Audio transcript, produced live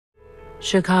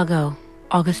Chicago,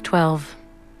 August 12,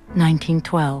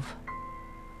 1912.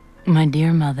 My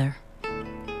dear mother,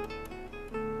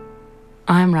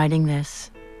 I'm writing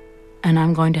this, and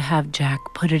I'm going to have Jack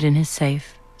put it in his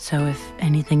safe, so if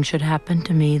anything should happen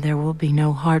to me, there will be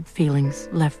no hard feelings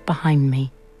left behind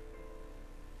me.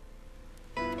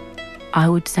 I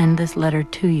would send this letter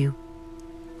to you,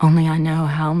 only I know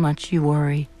how much you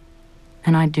worry,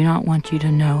 and I do not want you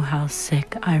to know how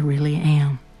sick I really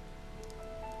am.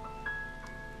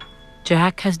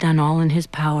 Jack has done all in his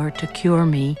power to cure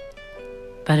me,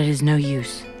 but it is no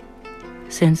use.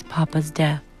 Since Papa's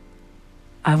death,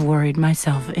 I've worried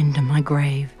myself into my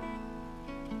grave.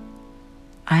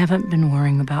 I haven't been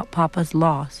worrying about Papa's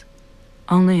loss,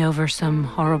 only over some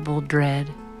horrible dread.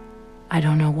 I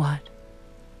don't know what.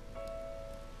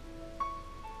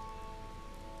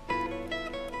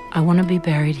 I want to be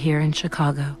buried here in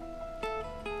Chicago.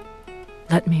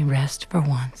 Let me rest for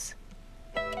once.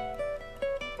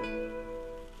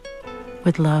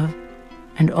 With love,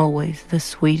 and always the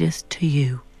sweetest to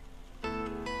you.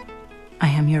 I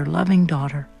am your loving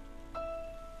daughter,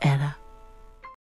 Etta.